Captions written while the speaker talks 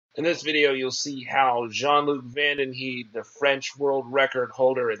In this video, you'll see how Jean-Luc van den Heede, the French world record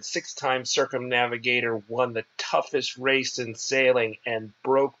holder and six-time circumnavigator, won the toughest race in sailing and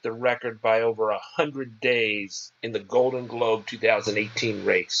broke the record by over 100 days in the Golden Globe 2018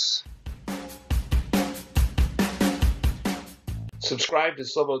 race. Subscribe to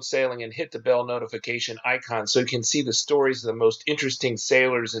Slowboat Sailing and hit the bell notification icon so you can see the stories of the most interesting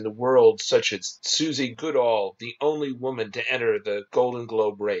sailors in the world, such as Susie Goodall, the only woman to enter the Golden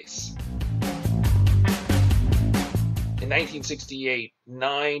Globe race. In 1968,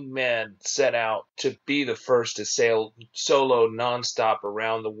 9 men set out to be the first to sail solo nonstop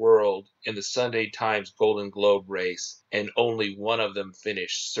around the world in the Sunday Times Golden Globe race, and only one of them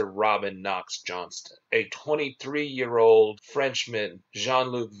finished, Sir Robin Knox-Johnsotn. A 23-year-old Frenchman,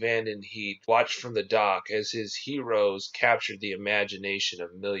 Jean-Luc van den Heede, watched from the dock as his heroes captured the imagination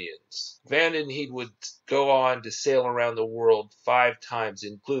of millions. Van den Heede would go on to sail around the world 5 times,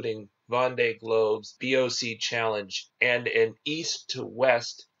 including Vendée Globes, BOC Challenge, and an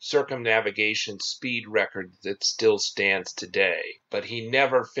east-to-west circumnavigation speed record that still stands today. But he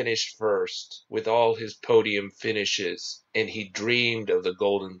never finished first with all his podium finishes, and he dreamed of the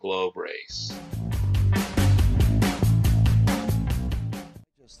Golden Globe race. I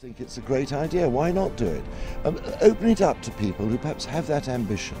just think it's a great idea. Why not do it? Open it up to people who perhaps have that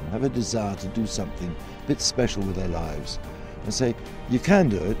ambition, have a desire to do something a bit special with their lives, and say, you can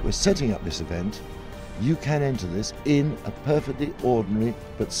do it, we're setting up this event, you can enter this in a perfectly ordinary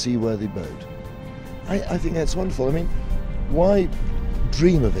but seaworthy boat. I think that's wonderful. I mean, why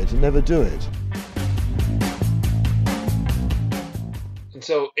dream of it and never do it? And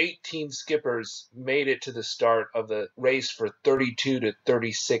so 18 skippers made it to the start of the race for 32 to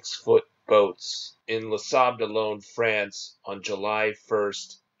 36-foot boats in Les Sables-d'Olonne, France on July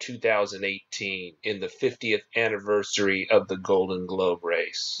 1st, 2018, in the 50th anniversary of the Golden Globe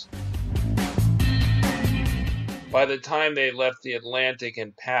race. By the time they left the Atlantic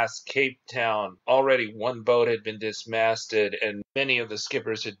and passed Cape Town, already one boat had been dismasted and many of the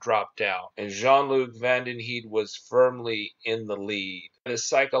skippers had dropped out, and Jean-Luc van den Heede was firmly in the lead. At the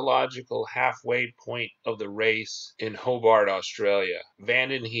psychological halfway point of the race in Hobart, Australia, van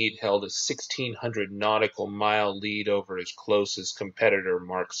den Heede held a 1,600 nautical mile lead over his closest competitor,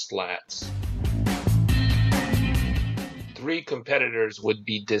 Mark Slats. 3 competitors would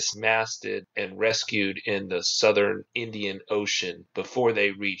be dismasted and rescued in the southern Indian Ocean before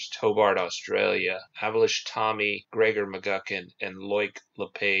they reached Hobart, Australia: Avalish Tommy, Gregor McGuckin, and Loic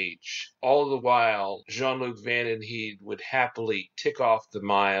LePage. All the while, Jean-Luc van den Heede would happily tick off the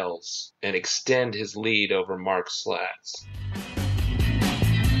miles and extend his lead over Mark Slats.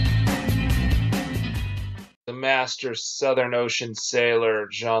 The master Southern Ocean sailor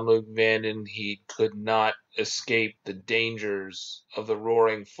Jean-Luc van den Heede could not escape the dangers of the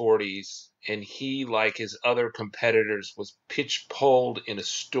roaring 40s, and he, like his other competitors, was pitch-poled in a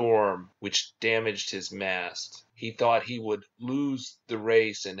storm which damaged his mast. He thought he would lose the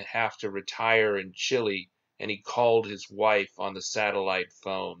race and have to retire in Chile, and he called his wife on the satellite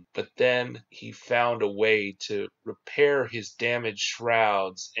phone. But then he found a way to repair his damaged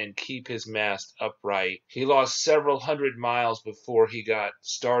shrouds and keep his mast upright. He lost several hundred miles before he got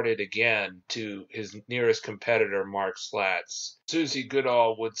started again to his nearest competitor, Mark Slats. Susie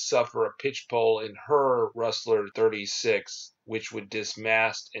Goodall would suffer a pitch pole in her Rustler 36, which would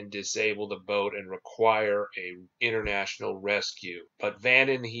dismast and disable the boat and require an international rescue. But van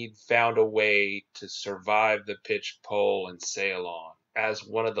den Heede found a way to survive the pitch pole and sail on as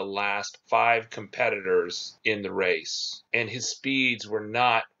one of the last 5 competitors in the race. And his speeds were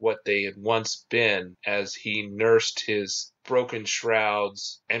not what they had once been, as he nursed his broken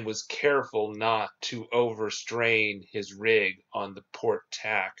shrouds and was careful not to overstrain his rig on the port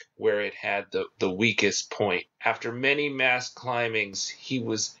tack where it had the weakest point. After many mast climbings, he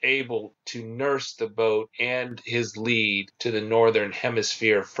was able to nurse the boat and his lead to the northern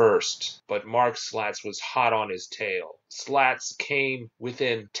hemisphere first, but Mark Slats was hot on his tail. Slats came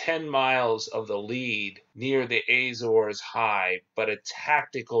within 10 miles of the lead near the Azores High, but a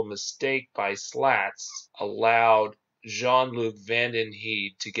tactical mistake by Slats allowed Jean-Luc van den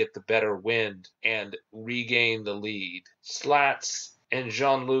Heede to get the better wind and regain the lead. Slats and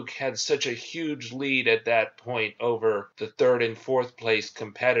Jean-Luc had such a huge lead at that point over the 3rd and 4th place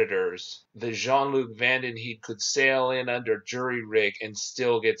competitors that Jean-Luc van den Heede could sail in under jury rig and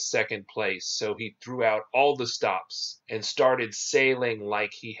still get 2nd place. So he threw out all the stops and started sailing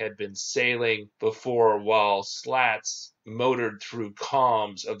like he had been sailing before, while Slats motored through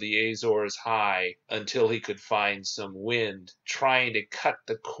calms of the Azores high until he could find some wind, trying to cut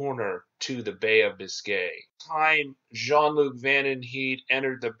the corner to the Bay of Biscay. Time Jean-Luc Van den Heede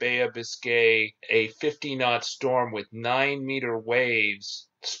entered the Bay of Biscay, a 50-knot storm with 9-meter waves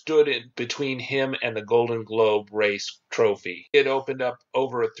stood in between him and the Golden Globe race trophy. It opened up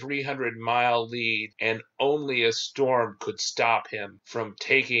over a 300-mile lead, and only a storm could stop him from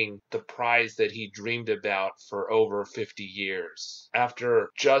taking the prize that he dreamed about for over 50 years. After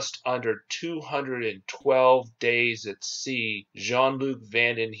just under 212 days at sea, Jean-Luc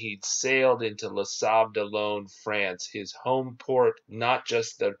Van den Heede sailed into Le Sable d'Olonne, France, his home port, not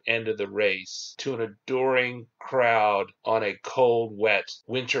just the end of the race, to an adoring crowd on a cold, wet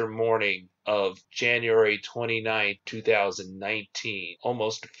winter morning of January 29, 2019,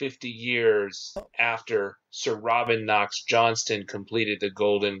 almost 50 years after Sir Robin Knox-Johnston completed the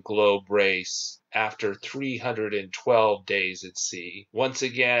Golden Globe race after 312 days at sea. Once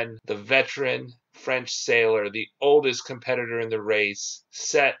again, the veteran French sailor, the oldest competitor in the race,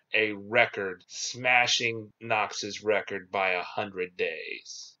 set a record, smashing Knox's record by 100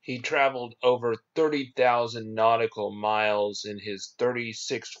 days. He traveled over 30,000 nautical miles in his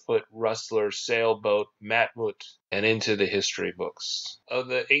 36-foot Rustler sailboat, Matmut, and into the history books. Of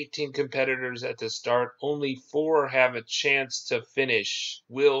the 18 competitors at the start, only 4 have a chance to finish.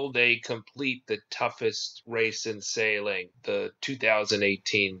 Will they complete the toughest race in sailing, the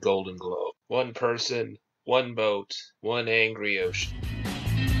 2018 Golden Globe? One person, one boat, one angry ocean.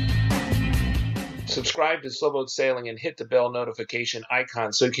 Subscribe to Slowboat Sailing and hit the bell notification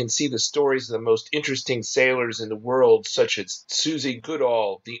icon so you can see the stories of the most interesting sailors in the world, such as Susie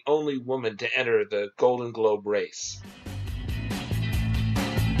Goodall, the only woman to enter the Golden Globe race.